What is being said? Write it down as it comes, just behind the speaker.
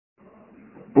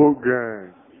Book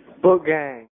gang. Book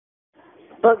gang.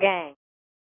 Book gang.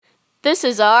 This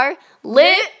is our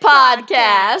Lit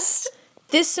Podcast.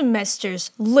 This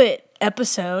semester's Lit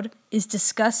episode is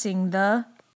discussing the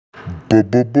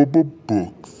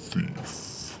Book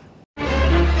thief.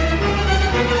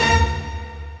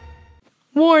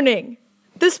 Warning!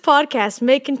 This podcast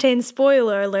may contain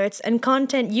spoiler alerts and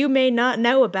content you may not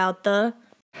know about the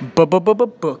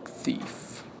Book thief.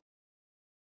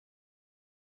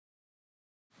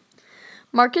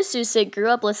 Markus Zusak grew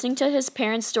up listening to his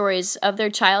parents' stories of their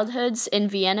childhoods in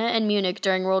Vienna and Munich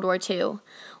during World War II.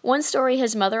 One story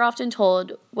his mother often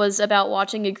told was about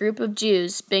watching a group of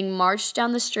Jews being marched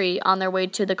down the street on their way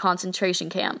to the concentration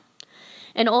camp.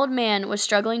 An old man was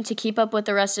struggling to keep up with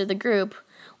the rest of the group.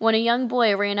 When a young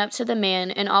boy ran up to the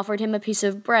man and offered him a piece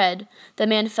of bread, the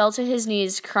man fell to his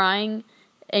knees crying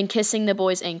and kissing the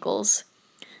boy's ankles.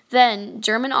 Then,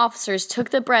 German officers took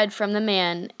the bread from the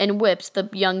man and whipped the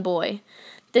young boy.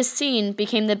 This scene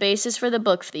became the basis for The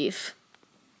Book Thief.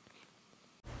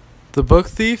 The Book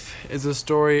Thief is a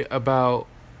story about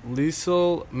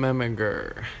Liesel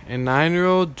Meminger, a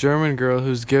 9-year-old German girl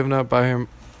who's given up by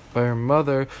her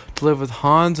mother to live with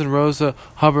Hans and Rosa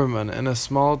Huberman in a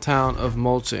small town of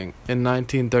Mulching in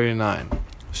 1939,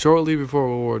 shortly before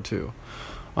World War II.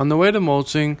 On the way to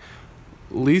Mulching,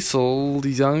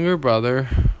 Liesel's younger brother,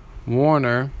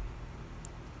 Warner,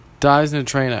 dies in a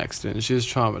train accident. She is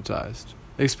traumatized,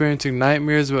 experiencing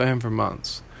nightmares about him for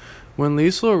months. When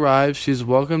Liesel arrives, she is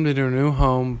welcomed into her new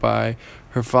home by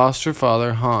her foster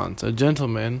father, Hans, a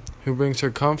gentleman who brings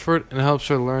her comfort and helps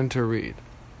her learn to read.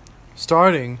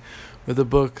 Starting with the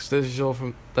books that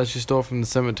she stole from the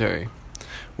cemetery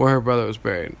where her brother was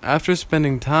buried. After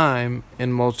spending time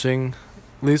in Mulching,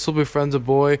 Liesel befriends a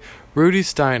boy, Rudi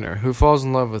Steiner, who falls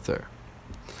in love with her.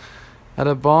 At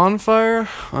a bonfire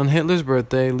on Hitler's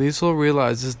birthday, Liesel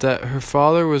realizes that her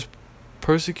father was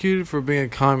persecuted for being a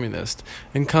communist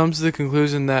and comes to the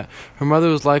conclusion that her mother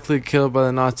was likely killed by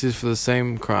the Nazis for the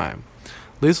same crime.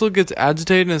 Liesel gets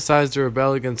agitated and decides to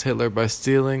rebel against Hitler by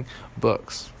stealing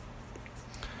books.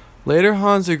 Later,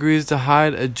 Hans agrees to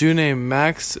hide a Jew named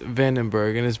Max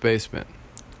Vandenberg in his basement.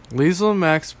 Liesel and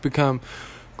Max become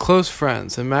close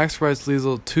friends, and Max writes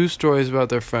Liesel 2 stories about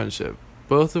their friendship,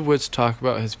 both of which talk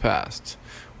about his past.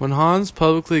 When Hans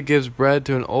publicly gives bread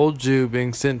to an old Jew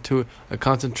being sent to a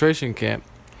concentration camp,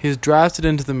 he is drafted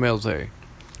into the military.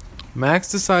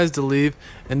 Max decides to leave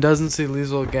and doesn't see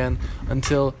Liesel again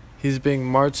until he's being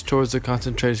marched towards the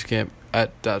concentration camp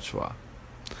at Dachau.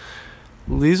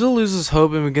 Liesel loses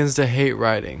hope and begins to hate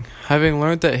writing, having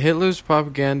learned that Hitler's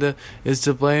propaganda is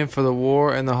to blame for the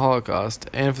war and the Holocaust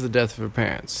and for the death of her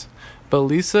parents. But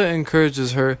Lisa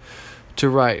encourages her to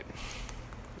write.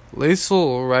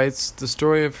 Liesel writes the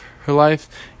story of her life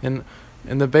in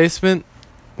the basement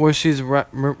where she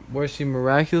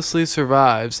miraculously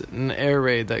survives an air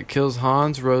raid that kills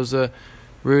Hans, Rosa,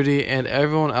 Rudi, and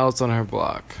everyone else on her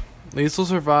block. Liesel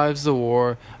survives the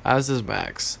war, as does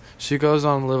Max. She goes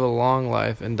on to live a long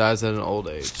life and dies at an old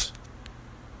age.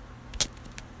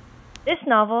 This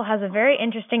novel has a very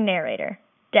interesting narrator,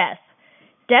 Death.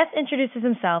 Death introduces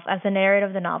himself as the narrator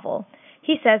of the novel.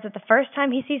 He says that the first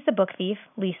time he sees the book thief,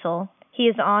 Liesel, he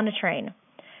is on a train.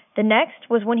 The next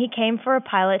was when he came for a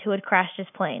pilot who had crashed his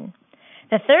plane.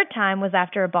 The third time was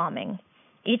after a bombing.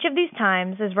 Each of these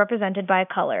times is represented by a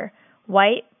color,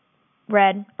 white,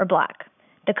 red, or black,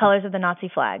 the colors of the Nazi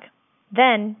flag.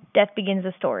 Then, Death begins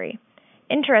the story.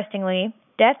 Interestingly,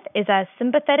 Death is a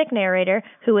sympathetic narrator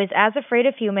who is as afraid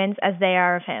of humans as they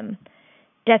are of him.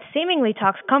 Death seemingly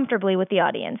talks comfortably with the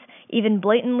audience, even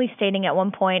blatantly stating at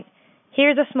one point,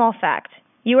 "Here's a small fact.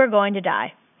 You are going to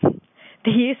die."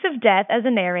 The use of Death as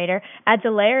a narrator adds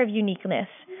a layer of uniqueness,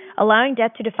 allowing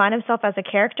Death to define himself as a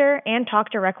character and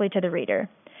talk directly to the reader.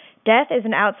 Death is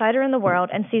an outsider in the world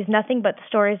and sees nothing but the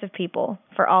stories of people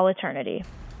for all eternity.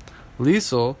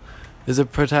 Liesel is a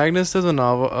protagonist of the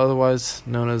novel, otherwise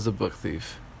known as the Book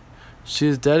Thief. She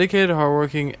is dedicated,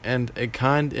 hardworking, and a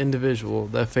kind individual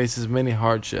that faces many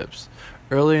hardships,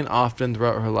 early and often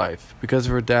throughout her life, because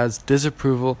of her dad's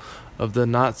disapproval of the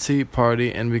Nazi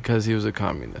party and because he was a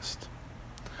communist.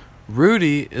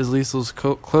 Rudi is Liesel's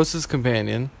closest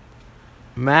companion.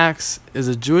 Max is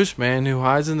a Jewish man who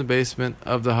hides in the basement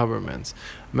of the Hubermans.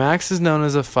 Max is known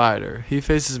as a fighter. He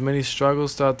faces many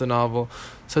struggles throughout the novel,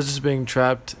 such as being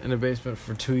trapped in a basement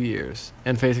for 2 years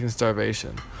and facing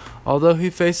starvation. Although he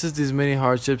faces these many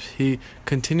hardships, he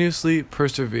continuously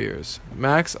perseveres.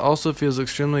 Max also feels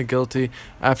extremely guilty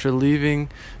after leaving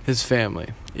his family,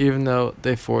 even though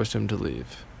they forced him to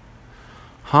leave.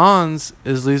 Hans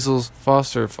is Liesel's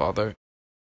foster father.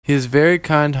 He is a very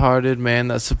kind-hearted man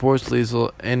that supports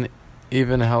Liesel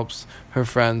even helps her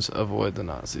friends avoid the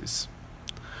Nazis.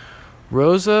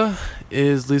 Rosa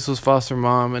is Liesel's foster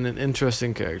mom and an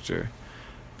interesting character,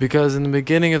 because in the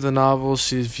beginning of the novel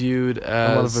she's viewed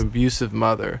as an abusive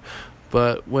mother,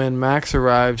 but when Max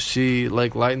arrives she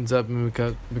lightens up and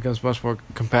becomes much more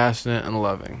compassionate and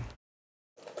loving.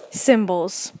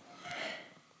 Symbols.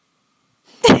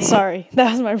 Sorry,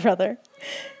 that was my brother.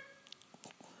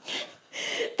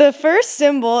 The first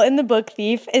symbol in The Book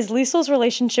Thief is Liesel's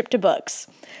relationship to books.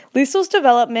 Liesel's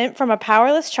development from a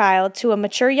powerless child to a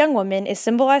mature young woman is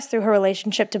symbolized through her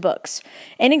relationship to books.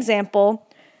 An example,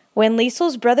 when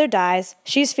Liesel's brother dies,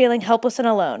 she's feeling helpless and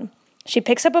alone. She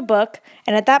picks up a book,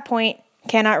 and at that point,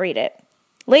 cannot read it.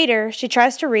 Later, she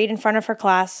tries to read in front of her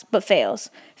class, but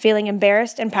fails, feeling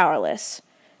embarrassed and powerless.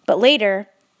 But later,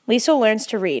 Liesel learns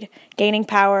to read, gaining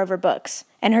power over books,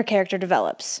 and her character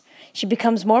develops. She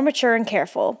becomes more mature and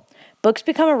careful. Books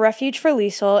become a refuge for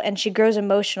Liesel, and she grows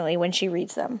emotionally when she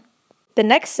reads them. The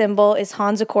next symbol is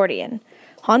Hans' accordion.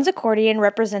 Hans' accordion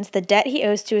represents the debt he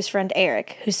owes to his friend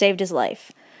Eric, who saved his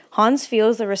life. Hans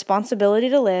feels the responsibility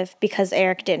to live because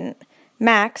Eric didn't.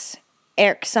 Max,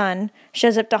 Eric's son,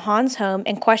 shows up to Hans' home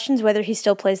and questions whether he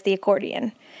still plays the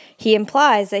accordion. He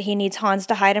implies that he needs Hans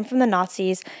to hide him from the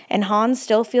Nazis, and Hans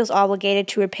still feels obligated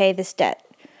to repay this debt.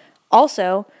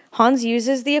 Also, Hans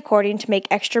uses the accordion to make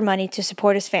extra money to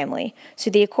support his family, so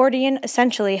the accordion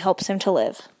essentially helps him to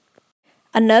live.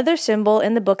 Another symbol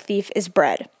in The Book Thief is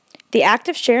bread. The act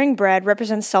of sharing bread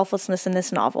represents selflessness in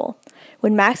this novel.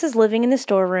 When Max is living in the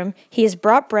storeroom, he has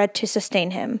brought bread to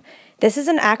sustain him. This is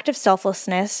an act of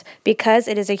selflessness because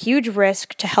it is a huge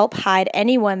risk to help hide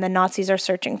anyone the Nazis are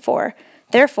searching for.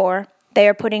 Therefore, they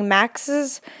are putting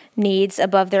Max's needs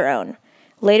above their own.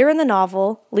 Later in the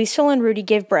novel, Liesel and Rudy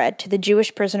give bread to the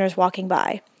Jewish prisoners walking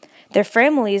by. Their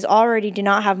families already do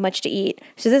not have much to eat,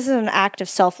 so this is an act of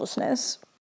selflessness.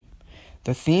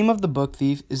 The theme of The Book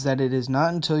Thief is that it is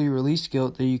not until you release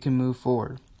guilt that you can move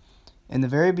forward. In the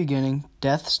very beginning,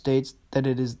 Death states that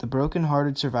it is the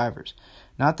broken-hearted survivors,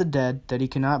 not the dead, that he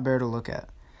cannot bear to look at.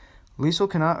 Liesel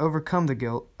cannot overcome the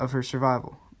guilt of her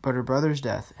survival, but her brother's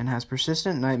death, and has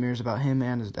persistent nightmares about him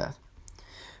and his death.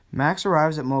 Max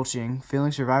arrives at Mulching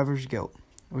feeling survivor's guilt,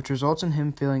 which results in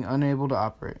him feeling unable to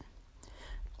operate.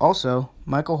 Also,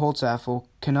 Michael Holtzaffel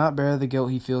cannot bear the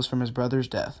guilt he feels from his brother's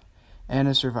death and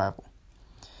his survival.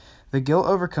 The guilt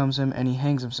overcomes him and he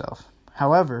hangs himself.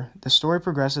 However, the story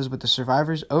progresses with the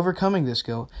survivors overcoming this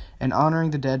guilt and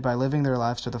honoring the dead by living their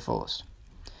lives to the fullest.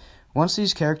 Once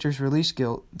these characters release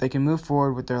guilt, they can move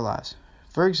forward with their lives.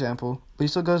 For example,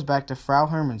 Liesel goes back to Frau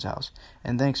Hermann's house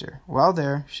and thanks her. While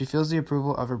there, she feels the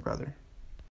approval of her brother.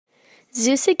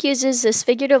 Zusick uses this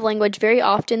figurative language very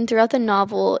often throughout the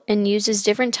novel and uses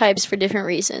different types for different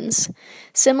reasons.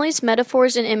 Similes,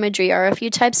 metaphors, and imagery are a few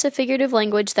types of figurative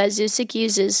language that Zusick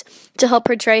uses to help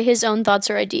portray his own thoughts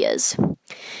or ideas.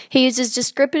 He uses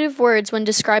descriptive words when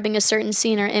describing a certain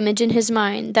scene or image in his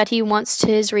mind that he wants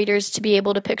his readers to be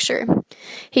able to picture.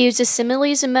 He uses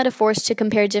similes and metaphors to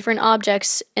compare different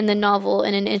objects in the novel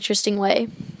in an interesting way.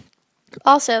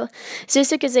 Also,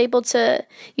 Zusick is able to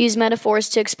use metaphors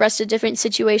to express a different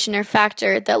situation or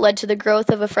factor that led to the growth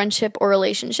of a friendship or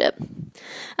relationship.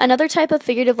 Another type of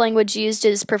figurative language used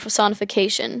is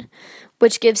personification,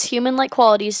 which gives human-like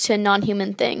qualities to a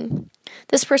non-human thing.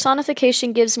 This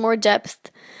personification gives more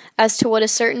depth as to what a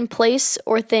certain place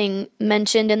or thing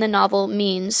mentioned in the novel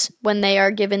means when they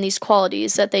are given these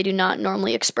qualities that they do not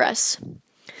normally express.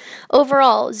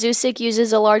 Overall, Zusick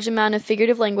uses a large amount of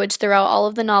figurative language throughout all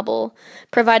of the novel,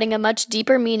 providing a much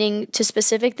deeper meaning to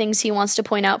specific things he wants to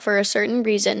point out for a certain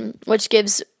reason, which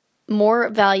gives more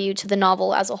value to the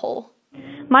novel as a whole.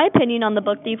 My opinion on The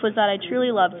Book Thief was that I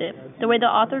truly loved it. The way the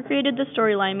author created the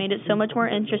storyline made it so much more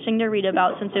interesting to read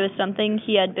about since it was something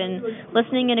he had been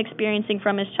listening and experiencing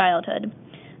from his childhood.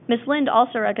 Miss Lind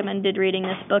also recommended reading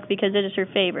this book because it is her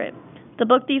favorite. The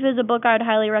Book Thief is a book I would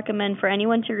highly recommend for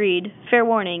anyone to read. Fair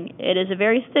warning, it is a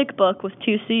very thick book with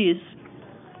 2 C's.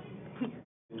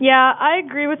 Yeah, I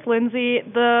agree with Lindsay.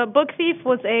 The Book Thief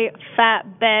was a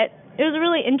fat bet. It was a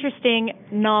really interesting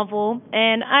novel,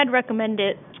 and I'd recommend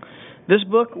it. This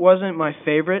book wasn't my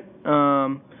favorite.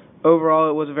 Overall,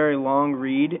 it was a very long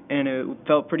read, and it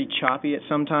felt pretty choppy at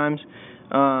some times.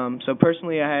 So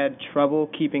personally, I had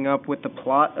trouble keeping up with the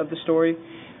plot of the story,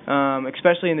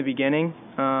 especially in the beginning.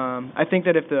 I think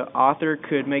that if the author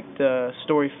could make the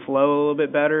story flow a little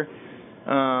bit better,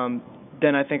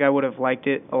 then I think I would have liked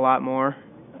it a lot more.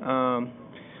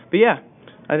 But yeah,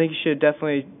 I think you should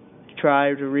definitely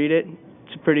try to read it.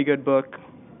 It's a pretty good book.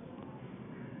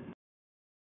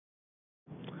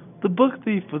 The Book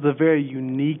Thief was a very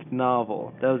unique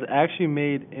novel that was actually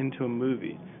made into a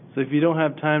movie. So if you don't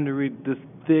have time to read this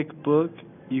thick book,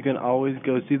 you can always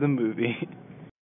go see the movie.